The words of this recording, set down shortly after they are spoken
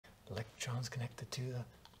electron's connected to the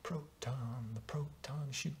proton. The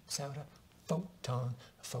proton shoots out a photon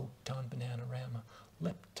bananarama,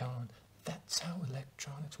 lepton. That's how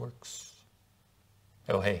electronics works.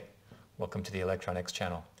 Oh hey, welcome to the Electronics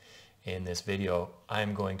channel. In this video,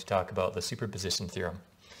 I'm going to talk about the superposition theorem.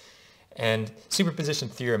 And superposition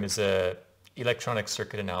theorem is a electronic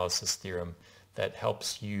circuit analysis theorem that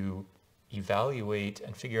helps you evaluate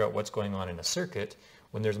and figure out what's going on in a circuit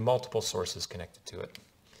when there's multiple sources connected to it.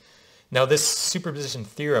 Now, this superposition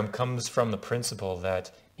theorem comes from the principle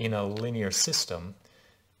that in a linear system,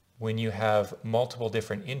 when you have multiple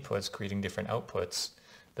different inputs creating different outputs,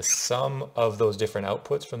 the sum of those different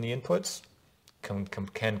outputs from the inputs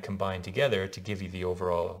can combine together to give you the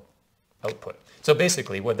overall output. So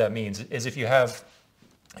basically what that means is if you have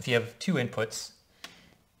two inputs,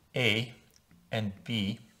 A and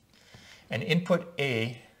B, and input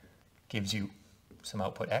A gives you some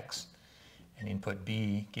output X, and input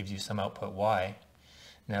B gives you some output Y.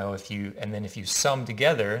 Now if you sum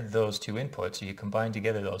together those two inputs, or you combine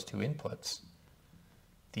together those two inputs,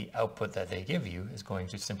 the output that they give you is going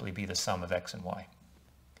to simply be the sum of X and Y.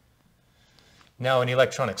 Now in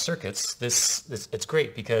electronic circuits, it's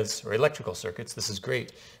great because, or electrical circuits, this is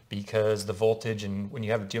great because the voltage, and when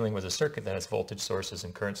you have dealing with a circuit that has voltage sources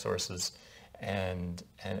and current sources and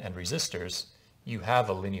resistors, you have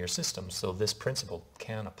a linear system, so this principle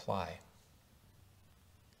can apply.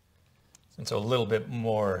 And so a little bit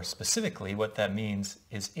more specifically, what that means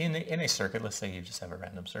is in a circuit, let's say you just have a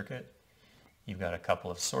random circuit, you've got a couple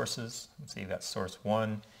of sources, let's say you've got source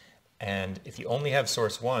 1, and if you only have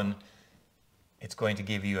source 1, it's going to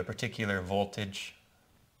give you a particular voltage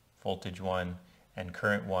 1, and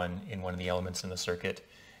current 1 in one of the elements in the circuit.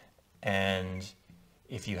 And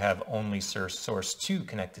if you have only source 2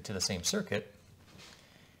 connected to the same circuit,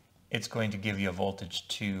 it's going to give you a voltage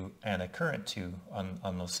 2 and a current 2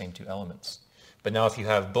 on those same two elements. But now if you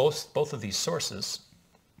have both of these sources,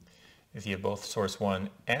 if you have both source 1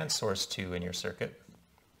 and source 2 in your circuit,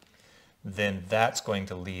 then that's going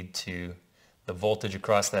to lead to the voltage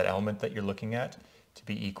across that element that you're looking at to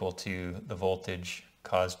be equal to the voltage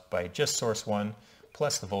caused by just source 1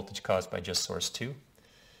 plus the voltage caused by just source 2.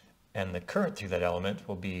 And the current through that element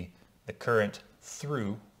will be the current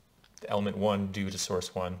through the element 1 due to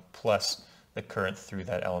source 1 plus the current through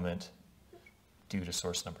that element due to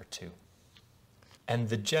source number 2. And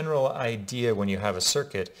the general idea when you have a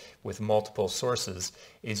circuit with multiple sources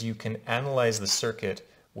is you can analyze the circuit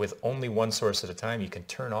with only one source at a time. You can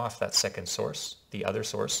turn off that second source, the other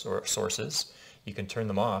source or sources. You can turn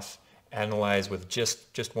them off, analyze with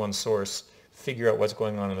just one source, figure out what's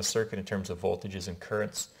going on in the circuit in terms of voltages and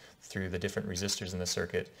currents through the different resistors in the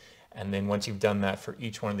circuit. And then once you've done that for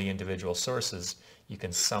each one of the individual sources, you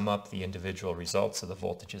can sum up the individual results of the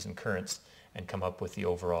voltages and currents and come up with the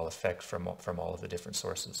overall effect from all of the different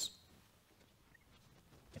sources.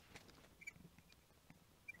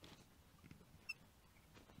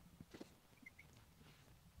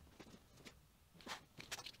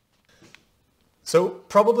 So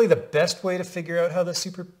probably the best way to figure out how the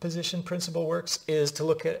superposition principle works is to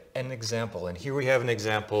look at an example. And here we have an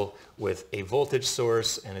example with a voltage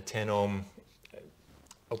source and a 10 ohm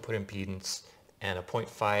output impedance and a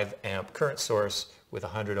 0.5 amp current source with a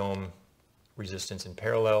 100 ohm resistance in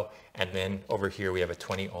parallel. And then over here we have a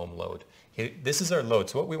 20 ohm load. This is our load.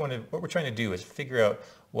 So what we're trying to do is figure out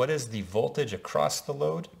what is the voltage across the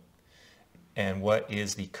load and what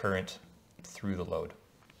is the current through the load.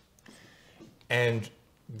 And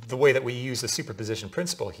the way that we use the superposition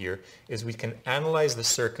principle here is we can analyze the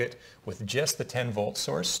circuit with just the 10 volt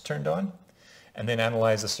source turned on, and then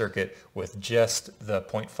analyze the circuit with just the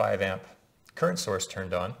 0.5 amp current source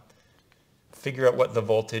turned on, figure out what the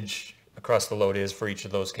voltage across the load is for each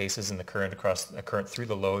of those cases and the current through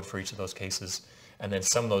the load for each of those cases, and then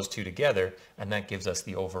sum those two together, and that gives us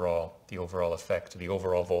the overall effect, the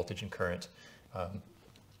overall voltage and current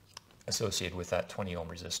associated with that 20 ohm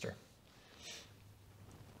resistor.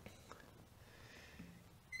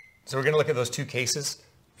 So we're going to look at those two cases: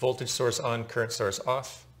 voltage source on, current source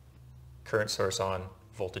off, current source on,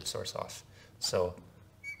 voltage source off. So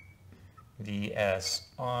Vs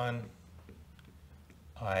on,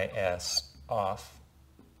 Is off.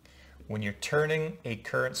 When you're turning a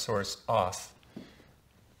current source off,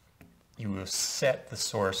 you will set the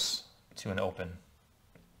source to an open.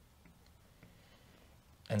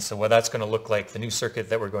 And so what that's going to look like, the new circuit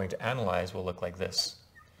that we're going to analyze will look like this.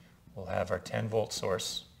 We'll have our 10 volt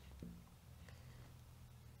source,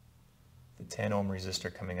 the 10 ohm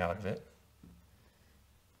resistor coming out of it.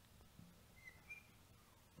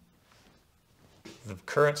 The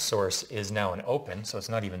current source is now an open, so it's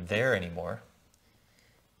not even there anymore.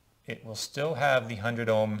 it will still have the 100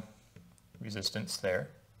 ohm resistance there.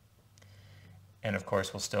 And of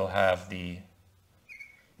course, we'll still have the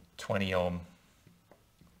 20 ohm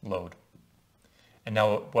load. And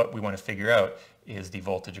now what we want to figure out is the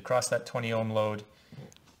voltage across that 20 ohm load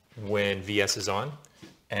when Vs is on,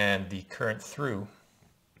 and the current through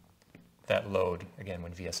that load, again,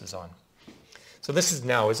 when Vs is on. So this is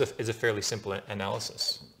now is a fairly simple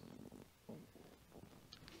analysis.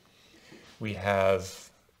 We have,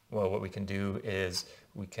 well, what we can do is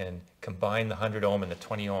we can combine the 100 ohm and the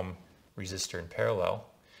 20 ohm resistor in parallel,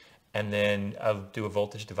 and then I'll do a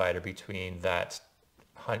voltage divider between that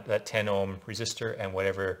 10 ohm resistor and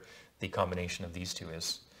whatever the combination of these two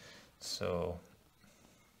is. So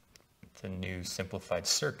the new simplified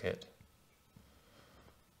circuit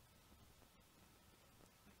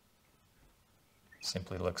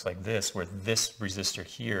simply looks like this, where this resistor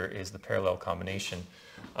here is the parallel combination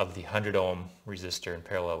of the 100 ohm resistor in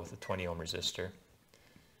parallel with the 20 ohm resistor.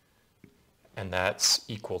 And that's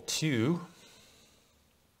equal to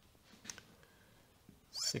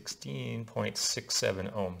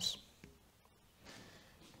 16.67 ohms.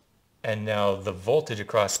 And now the voltage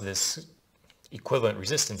across this equivalent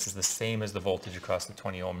resistance is the same as the voltage across the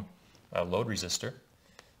 20 ohm load resistor.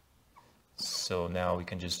 So now we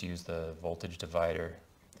can just use the voltage divider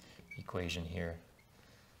equation here.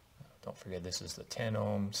 Don't forget this is the 10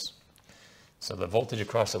 ohms. So the voltage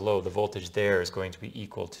across the load, the voltage there is going to be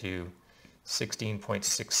equal to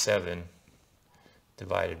 16.67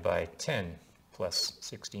 divided by 10 plus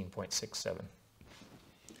 16.67.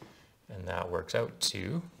 And that works out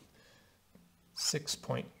to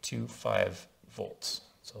 6.25 volts.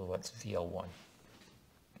 So that's VL1.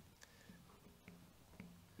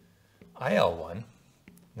 IL1,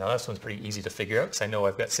 now this one's pretty easy to figure out because I know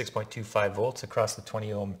I've got 6.25 volts across the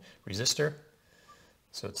 20 ohm resistor.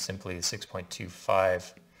 So it's simply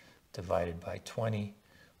 6.25 divided by 20,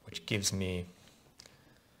 which gives me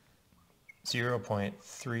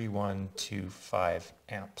 0.3125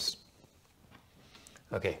 amps.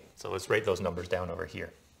 Okay, so let's write those numbers down over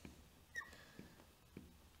here.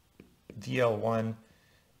 VL1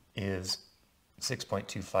 is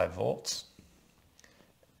 6.25 volts,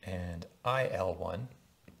 and IL1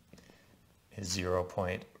 is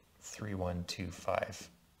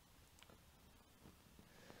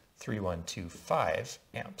 0.3125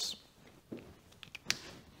 amps.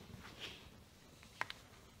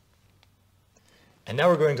 And now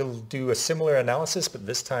we're going to do a similar analysis, but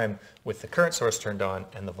this time with the current source turned on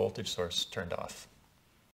and the voltage source turned off.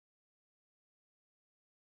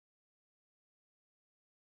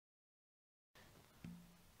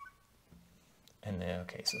 And then,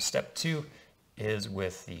 okay, so step 2 is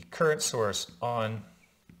with the current source on,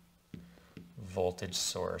 voltage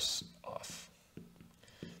source off.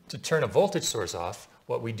 To turn a voltage source off,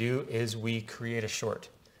 what we do is we create a short.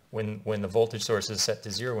 When the voltage source is set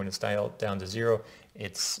to 0, when it's dialed down to 0,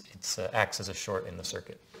 it acts as a short in the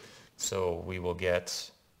circuit. So we'll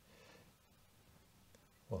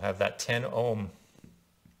have that 10 ohm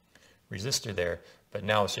resistor there, but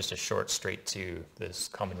now it's just a short straight to this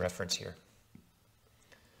common reference here.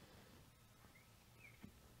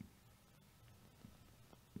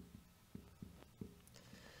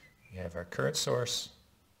 We have our current source,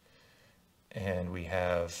 and we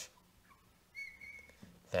have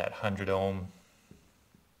that 100 ohm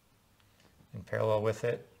in parallel with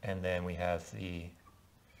it, and then we have the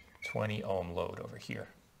 20 ohm load over here.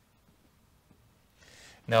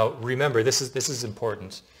 Now remember, this is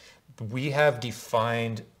important. We have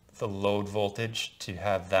defined the load voltage to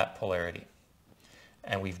have that polarity,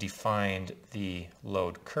 and we've defined the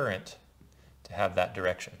load current to have that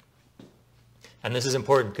direction. And this is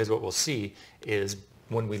important because what we'll see is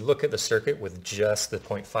when we look at the circuit with just the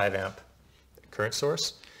 0.5 amp current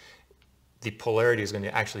source, the polarity is going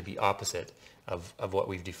to actually be opposite of what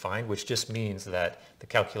we've defined, which just means that the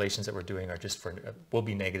calculations that we're doing are just will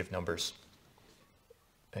be negative numbers.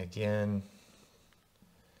 Again,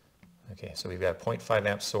 okay, so we've got a 0.5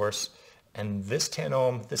 amp source, and this 10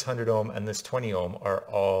 ohm, this 100 ohm, and this 20 ohm are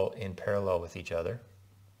all in parallel with each other.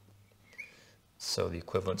 So the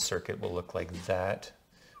equivalent circuit will look like that,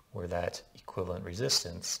 where that equivalent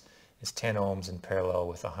resistance is 10 ohms in parallel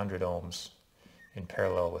with 100 ohms in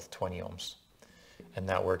parallel with 20 ohms. And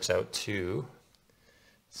that works out to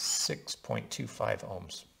 6.25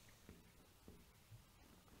 ohms.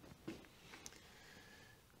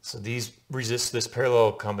 So this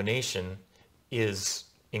parallel combination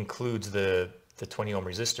includes the 20 ohm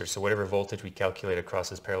resistor. So whatever voltage we calculate across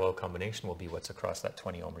this parallel combination will be what's across that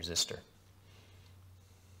 20 ohm resistor.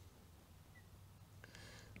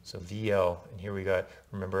 So VL, and here we got,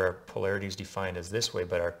 remember our polarity is defined as this way,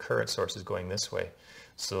 but our current source is going this way.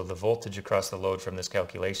 So the voltage across the load from this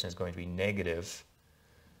calculation is going to be negative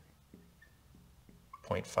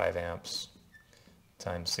 0.5 amps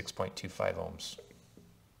times 6.25 ohms.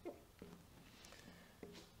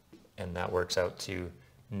 And that works out to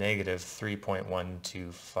negative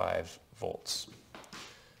 3.125 volts.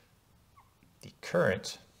 The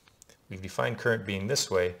current, we've defined current being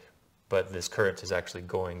this way, but this current is actually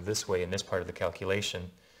going this way in this part of the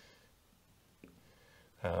calculation.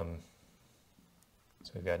 So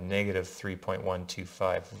we've got negative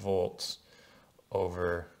 3.125 volts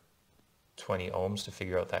over 20 ohms to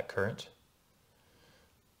figure out that current.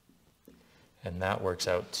 And that works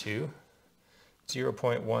out to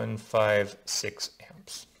 0.156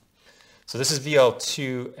 amps. So this is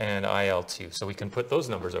VL2 and IL2. So we can put those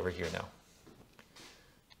numbers over here now.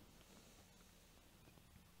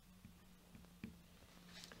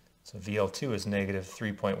 So VL2 is negative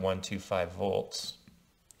 3.125 volts.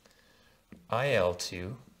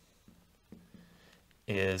 IL2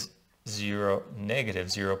 is negative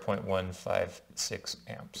 0.156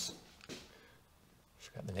 amps.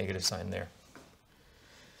 Forgot the negative sign there.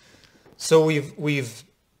 So we've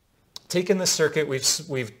taken the circuit,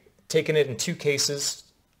 we've taken it in two cases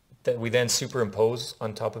that we then superimpose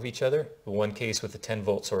on top of each other. The one case with the 10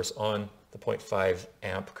 volt source on, the 0.5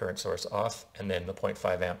 amp current source off, and then the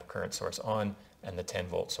 0.5 amp current source on and the 10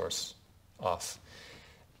 volt source off.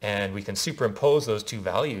 And we can superimpose those two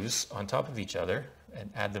values on top of each other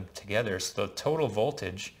and add them together. So the total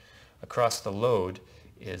voltage across the load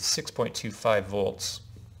is 6.25 volts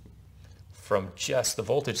from just the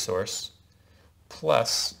voltage source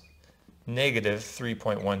plus negative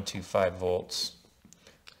 3.125 volts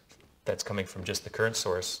that's coming from just the current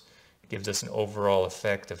source. It gives us an overall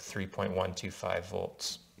effect of 3.125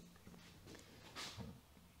 volts.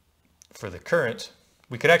 For the current,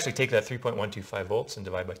 we could actually take that 3.125 volts and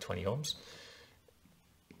divide by 20 ohms.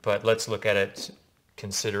 But let's look at it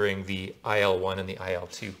considering the IL1 and the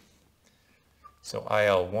IL2. So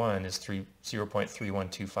IL1 is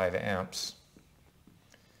 0.3125 amps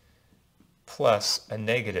plus a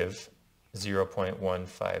negative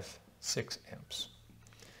 0.156 amps.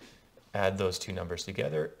 Add those two numbers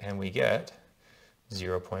together and we get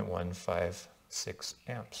 0.156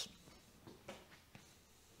 amps.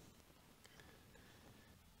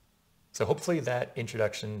 So hopefully that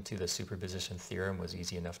introduction to the superposition theorem was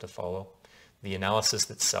easy enough to follow. The analysis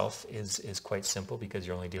itself is quite simple because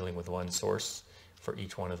you're only dealing with one source for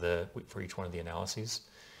each one of the analyses.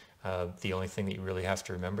 The only thing that you really have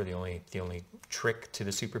to remember, the only trick to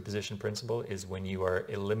the superposition principle is when you are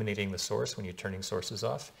eliminating the source, when you're turning sources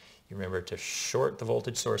off, you remember to short the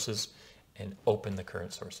voltage sources and open the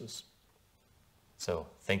current sources. So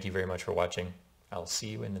thank you very much for watching. I'll see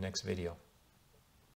you in the next video.